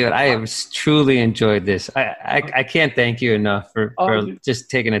all day, but I have truly enjoyed this. I can't thank you enough for just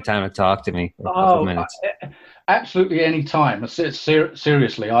taking the time to talk to me for a couple minutes. Absolutely, any time.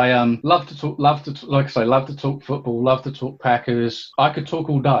 Seriously, I love to talk. Like I say, love to talk football. Love to talk Packers. I could talk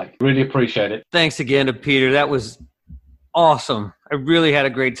all day. Really appreciate it. Thanks again to Peter. That was awesome. I really had a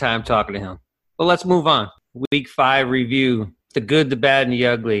great time talking to him. But let's move on. Week 5 review. The good, the bad, and the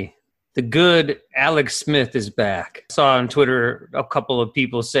ugly. The good, Alex Smith is back. I saw on Twitter a couple of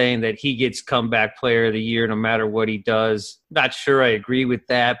people saying that he gets comeback player of the year no matter what he does. Not sure I agree with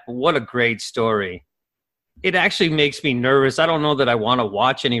that, but what a great story. It actually makes me nervous. I don't know that I want to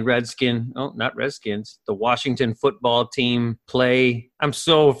watch any the Washington football team play. I'm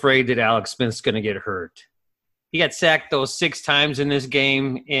so afraid that Alex Smith's going to get hurt. He got sacked those 6 times in this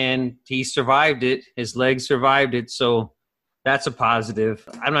game, and he survived it. His legs survived it, so that's a positive.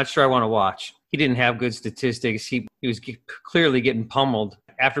 I'm not sure I want to watch. He didn't have good statistics. He was clearly getting pummeled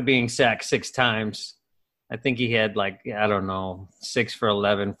after being sacked 6 times. I think he had 6 for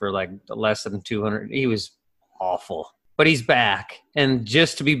 11 for less than 200. He was awful. But he's back. And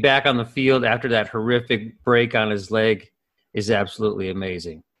just to be back on the field after that horrific break on his leg is absolutely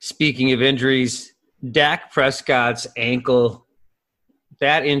amazing. Speaking of injuries, Dak Prescott's ankle,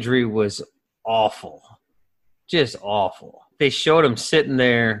 that injury was awful. Just awful. They showed him sitting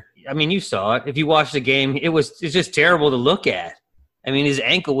there. I mean, you saw it. If you watched the game, it's just terrible to look at. I mean, his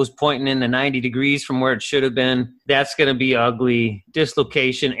ankle was pointing in the 90 degrees from where it should have been. That's going to be ugly.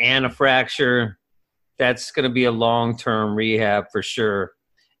 Dislocation and a fracture. That's going to be a long-term rehab for sure.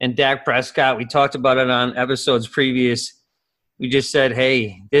 And Dak Prescott, we talked about it on episodes previous. We just said,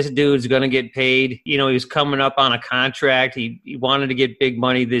 hey, this dude's going to get paid. He was coming up on a contract. He wanted to get big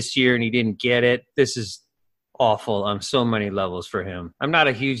money this year, and he didn't get it. This is awful on so many levels for him. I'm not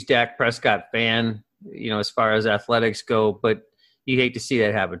a huge Dak Prescott fan, as far as athletics go, but you hate to see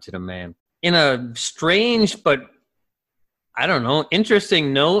that happen to the man. In a strange but, I don't know,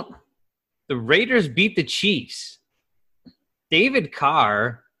 interesting note, the Raiders beat the Chiefs. David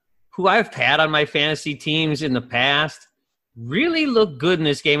Carr, who I've had on my fantasy teams in the past, really looked good in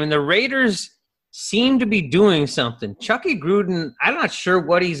this game, and the Raiders seem to be doing something. Chucky Gruden, I'm not sure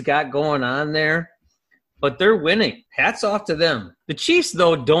what he's got going on there, but they're winning. Hats off to them. The Chiefs,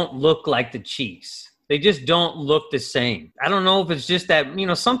 though, don't look like the Chiefs. They just don't look the same. I don't know if it's just that,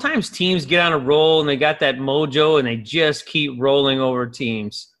 sometimes teams get on a roll and they got that mojo and they just keep rolling over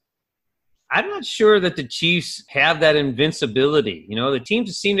teams. I'm not sure that the Chiefs have that invincibility. The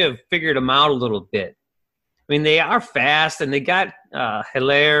teams seem to have figured them out a little bit. I mean, they are fast, and they got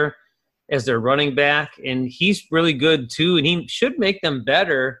Hilaire as their running back, and he's really good too, and he should make them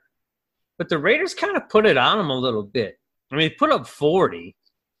better. But the Raiders kind of put it on them a little bit. I mean, they put up 40.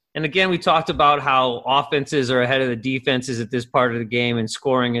 And again, we talked about how offenses are ahead of the defenses at this part of the game and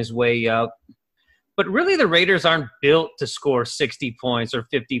scoring is way up. But really, the Raiders aren't built to score 60 points or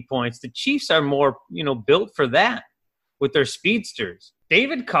 50 points. The Chiefs are more, built for that with their speedsters.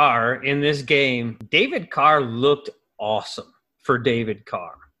 David Carr in this game, David Carr looked awesome for David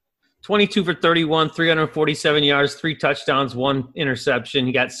Carr. 22 for 31, 347 yards, 3 touchdowns, 1 interception.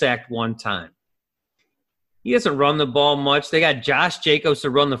 He got sacked 1 time. He doesn't run the ball much. They got Josh Jacobs to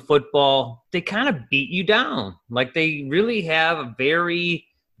run the football. They kind of beat you down. Like, they really have a very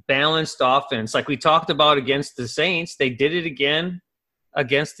balanced offense. Like we talked about against the Saints, they did it again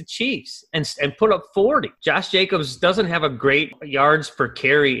against the Chiefs and put up 40. Josh Jacobs doesn't have a great yards per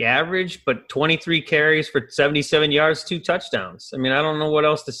carry average, but 23 carries for 77 yards, 2 touchdowns. I mean, I don't know what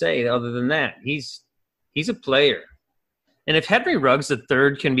else to say other than that. He's a player. And if Henry Ruggs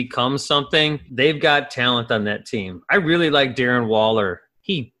III can become something, they've got talent on that team. I really like Darren Waller.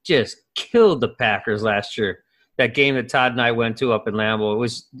 He just killed the Packers last year. That game that Todd and I went to up in Lambeau, it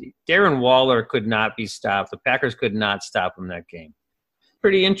was Darren Waller could not be stopped. The Packers could not stop him that game.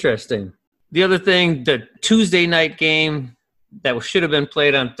 Pretty interesting. The other thing, the Tuesday night game that should have been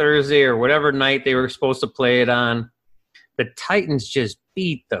played on Thursday or whatever night they were supposed to play it on, the Titans just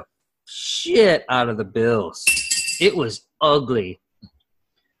beat the shit out of the Bills. It was ugly.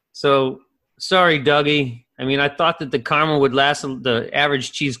 So, sorry, Dougie. I mean, I thought that the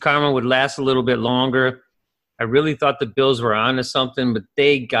average cheese caramel would last a little bit longer. I really thought the Bills were onto something, but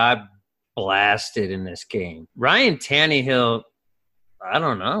they got blasted in this game. Ryan Tannehill, I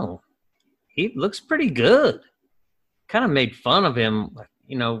don't know. He looks pretty good. Kind of made fun of him,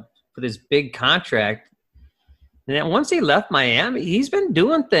 for this big contract. And then once he left Miami, he's been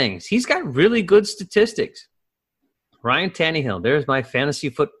doing things. He's got really good statistics. Ryan Tannehill, there's my fantasy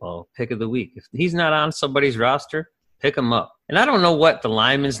football pick of the week. If he's not on somebody's roster, pick him up. And I don't know what the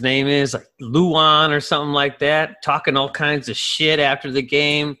lineman's name is, like Luan or something like that, talking all kinds of shit after the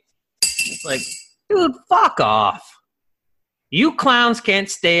game. It's like, dude, fuck off. You clowns can't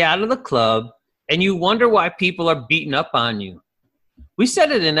stay out of the club, and you wonder why people are beating up on you. We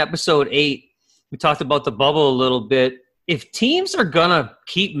said it in episode 8. We talked about the bubble a little bit. If teams are going to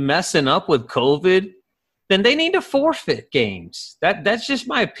keep messing up with COVID, then they need to forfeit games. That's just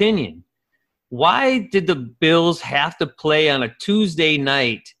my opinion. Why did the Bills have to play on a Tuesday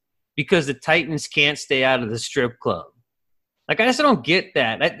night because the Titans can't stay out of the strip club? Like, I just don't get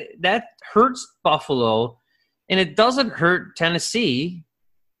that. That hurts Buffalo, and it doesn't hurt Tennessee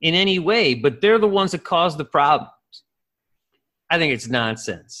in any way, but they're the ones that caused the problems. I think it's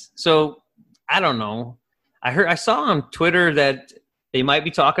nonsense. So, I don't know. I saw on Twitter that they might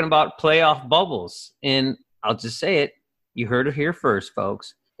be talking about playoff bubbles, and I'll just say it. You heard it here first,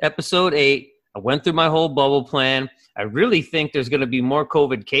 folks. Episode 8. I went through my whole bubble plan. I really think there's going to be more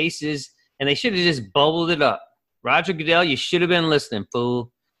COVID cases, and they should have just bubbled it up. Roger Goodell, you should have been listening,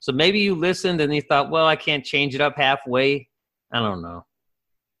 fool. So maybe you listened and you thought, well, I can't change it up halfway. I don't know.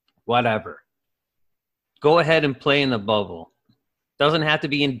 Whatever. Go ahead and play in the bubble. Doesn't have to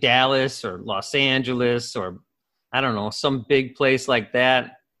be in Dallas or Los Angeles or, I don't know, some big place like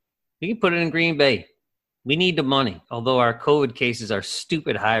that. You can put it in Green Bay. We need the money, although our COVID cases are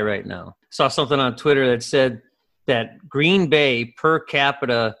stupid high right now. Saw something on Twitter that said that Green Bay per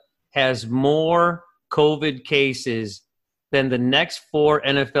capita has more COVID cases than the next 4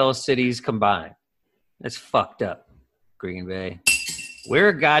 NFL cities combined. That's fucked up, Green Bay. Wear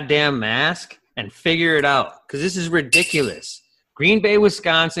a goddamn mask and figure it out, because this is ridiculous. Green Bay,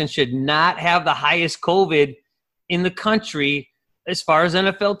 Wisconsin should not have the highest COVID in the country as far as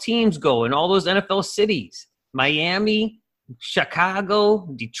NFL teams go in all those NFL cities. Miami, Chicago,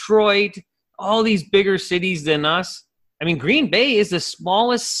 Detroit, all these bigger cities than us. I mean, Green Bay is the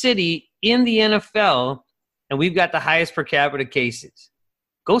smallest city in the NFL, and we've got the highest per capita cases.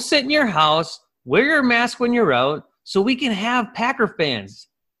 Go sit in your house, wear your mask when you're out, so we can have Packer fans.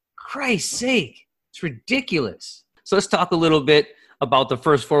 Christ's sake, it's ridiculous. So let's talk a little bit about the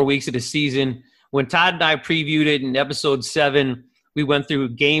first 4 weeks of the season. When Todd and I previewed it in episode 7, we went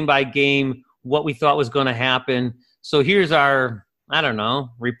through game by game what we thought was going to happen. So here's our,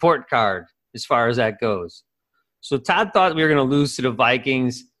 report card. as far as that goes. So Todd thought we were going to lose to the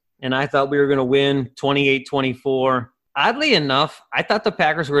Vikings, and I thought we were going to win 28-24. Oddly enough, I thought the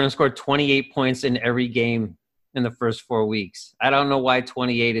Packers were going to score 28 points in every game in the first 4 weeks. I don't know why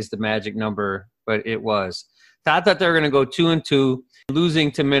 28 is the magic number, but it was. Todd thought they were going to go 2-2,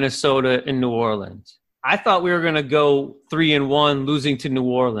 losing to Minnesota and New Orleans. I thought we were going to go 3-1, losing to New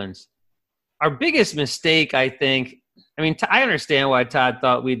Orleans. Our biggest mistake, I think, I understand why Todd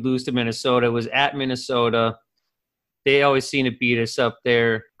thought we'd lose to Minnesota. It was at Minnesota. They always seem to beat us up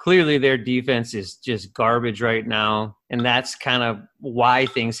there. Clearly, their defense is just garbage right now, and that's kind of why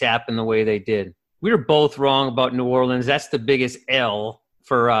things happened the way they did. We were both wrong about New Orleans. That's the biggest L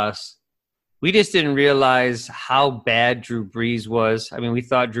for us. We just didn't realize how bad Drew Brees was. We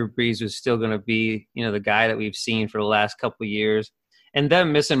thought Drew Brees was still going to be, the guy that we've seen for the last couple of years. And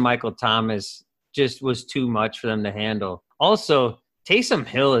them missing Michael Thomas just was too much for them to handle. Also, Taysom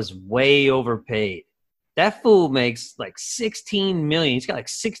Hill is way overpaid. That fool makes like $16 million. He's got like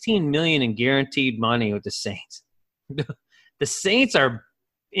 $16 million in guaranteed money with the Saints. The Saints are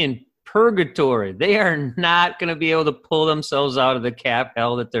in purgatory. They are not going to be able to pull themselves out of the cap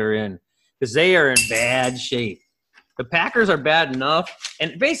hell that they're in because they are in bad shape. The Packers are bad enough,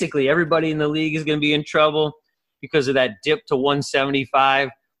 and basically everybody in the league is going to be in trouble because of that dip to 175.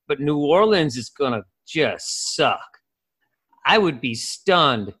 But New Orleans is going to just suck. I would be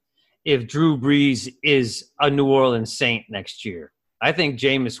stunned if Drew Brees is a New Orleans Saint next year. I think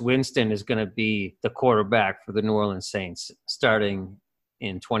Jameis Winston is going to be the quarterback for the New Orleans Saints starting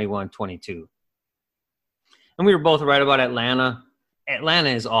in 21-22. And we were both right about Atlanta. Atlanta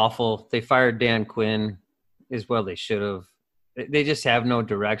is awful. They fired Dan Quinn as well they should have. They just have no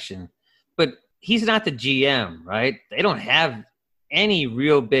direction. But he's not the GM, right? They don't have any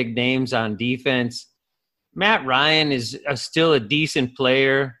real big names on defense. Matt Ryan is still a decent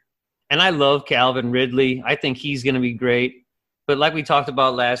player, and I love Calvin Ridley. I think he's going to be great. But like we talked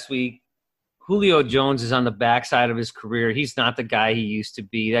about last week, Julio Jones is on the backside of his career. He's not the guy he used to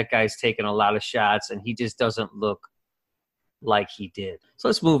be. That guy's taken a lot of shots, and he just doesn't look like he did. So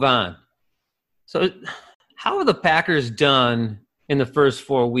let's move on. So how have the Packers done in the first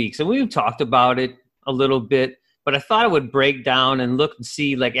 4 weeks? And we've talked about it a little bit, but I thought I would break down and look and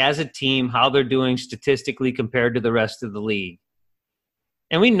see, like, as a team, how they're doing statistically compared to the rest of the league.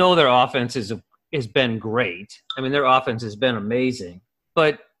 And we know their offense has been great. Their offense has been amazing.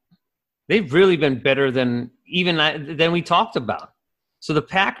 But they've really been better than we talked about. So the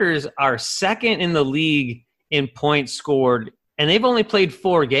Packers are second in the league in points scored, and they've only played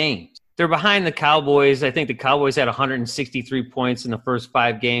 4 games. They're behind the Cowboys. I think the Cowboys had 163 points in the first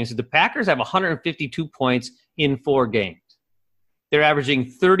 5 games. The Packers have 152 points in 4 games. They're averaging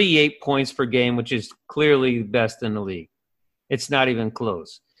 38 points per game, which is clearly the best in the league. It's not even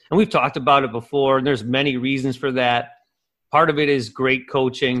close. And we've talked about it before, and there's many reasons for that. Part of it is great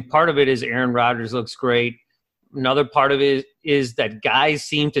coaching. Part of it is Aaron Rodgers looks great. Another part of it is that guys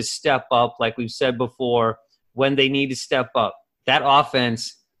seem to step up, like we've said before, when they need to step up. That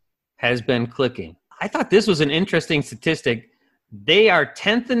offense has been clicking. I thought this was an interesting statistic. They are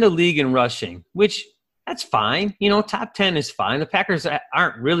 10th in the league in rushing, which that's fine. Top 10 is fine. The Packers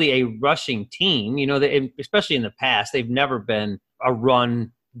aren't really a rushing team. Especially in the past, they've never been a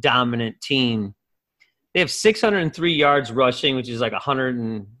run-dominant team. They have 603 yards rushing, which is like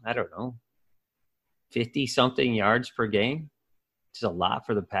 50-something yards per game, which is a lot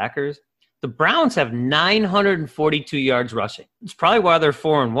for the Packers. The Browns have 942 yards rushing. It's probably why they're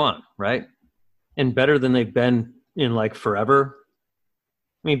 4-1, right? And better than they've been in like forever.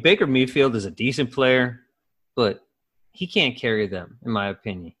 Baker Mayfield is a decent player, but he can't carry them, in my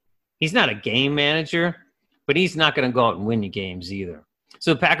opinion. He's not a game manager, but he's not going to go out and win you games either.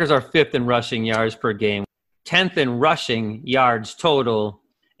 So the Packers are 5th in rushing yards per game, 10th in rushing yards total,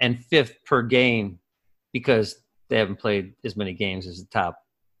 and 5th per game because they haven't played as many games as the top,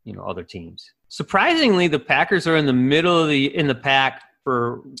 other teams. Surprisingly, the Packers are in the middle in the pack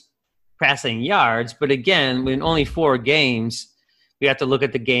for passing yards, but again, in only 4 games, we have to look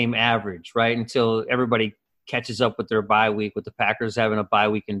at the game average, right? Until everybody catches up with their bye week, with the Packers having a bye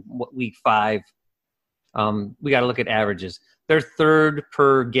week in week 5. We got to look at averages. They're 3rd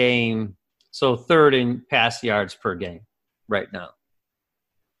per game, so 3rd in pass yards per game right now.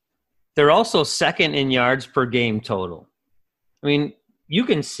 They're also 2nd in yards per game total. You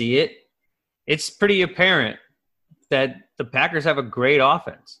can see it. It's pretty apparent that the Packers have a great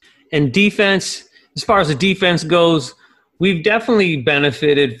offense. And defense, as far as the defense goes, we've definitely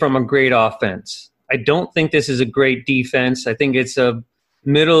benefited from a great offense. I don't think this is a great defense. I think it's a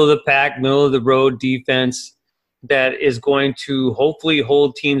middle-of-the-pack, middle-of-the-road defense. that is going to hopefully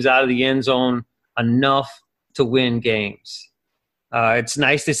hold teams out of the end zone enough to win games. It's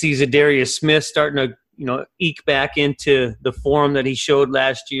nice to see Zadarius Smith starting to, eke back into the form that he showed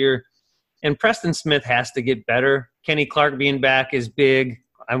last year. And Preston Smith has to get better. Kenny Clark being back is big.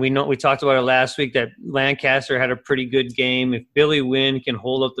 And we talked about it last week that Lancaster had a pretty good game. If Billy Wynn can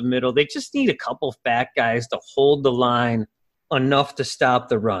hold up the middle, they just need a couple fat guys to hold the line enough to stop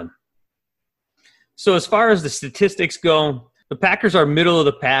the run. So as far as the statistics go, the Packers are middle of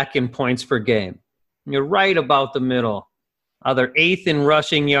the pack in points per game. You're right about the middle. They're 8th in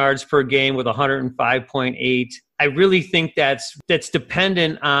rushing yards per game with 105.8. I really think that's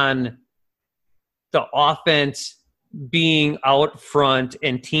dependent on the offense being out front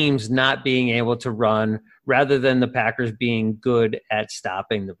and teams not being able to run rather than the Packers being good at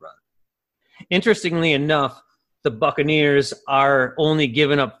stopping the run. Interestingly enough, the Buccaneers are only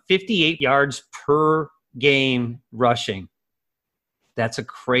giving up 58 yards per game rushing. That's a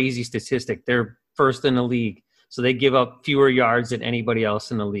crazy statistic. They're first in the league. So they give up fewer yards than anybody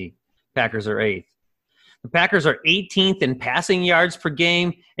else in the league. Packers are 8th. The Packers are 18th in passing yards per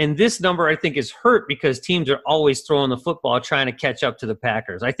game, and this number I think is hurt because teams are always throwing the football trying to catch up to the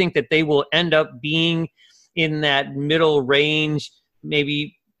Packers. I think that they will end up being in that middle range,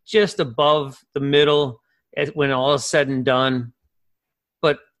 maybe just above the middle when all is said and done.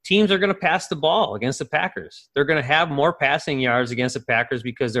 But teams are going to pass the ball against the Packers. They're going to have more passing yards against the Packers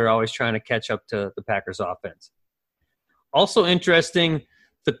because they're always trying to catch up to the Packers offense. Also interesting,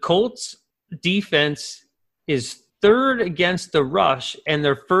 the Colts defense is 3rd against the rush, and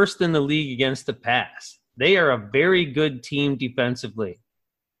they're 1st in the league against the pass. They are a very good team defensively.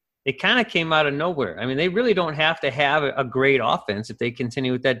 It kind of came out of nowhere. I mean, they really don't have to have a great offense if they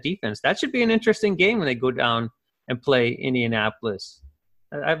continue with that defense. That should be an interesting game when they go down and play Indianapolis.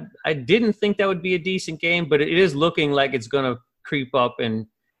 I didn't think that would be a decent game, but it is looking like it's going to creep up and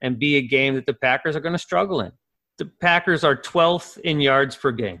be a game that the Packers are going to struggle in. The Packers are 12th in yards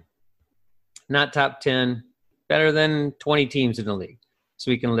per game. Not top 10, better than 20 teams in the league.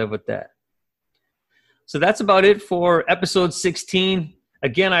 So we can live with that. So that's about it for episode 16.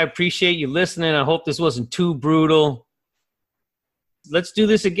 Again, I appreciate you listening. I hope this wasn't too brutal. Let's do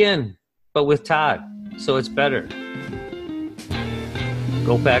this again, but with Todd, so it's better.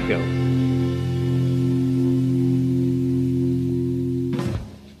 Go Pack Go.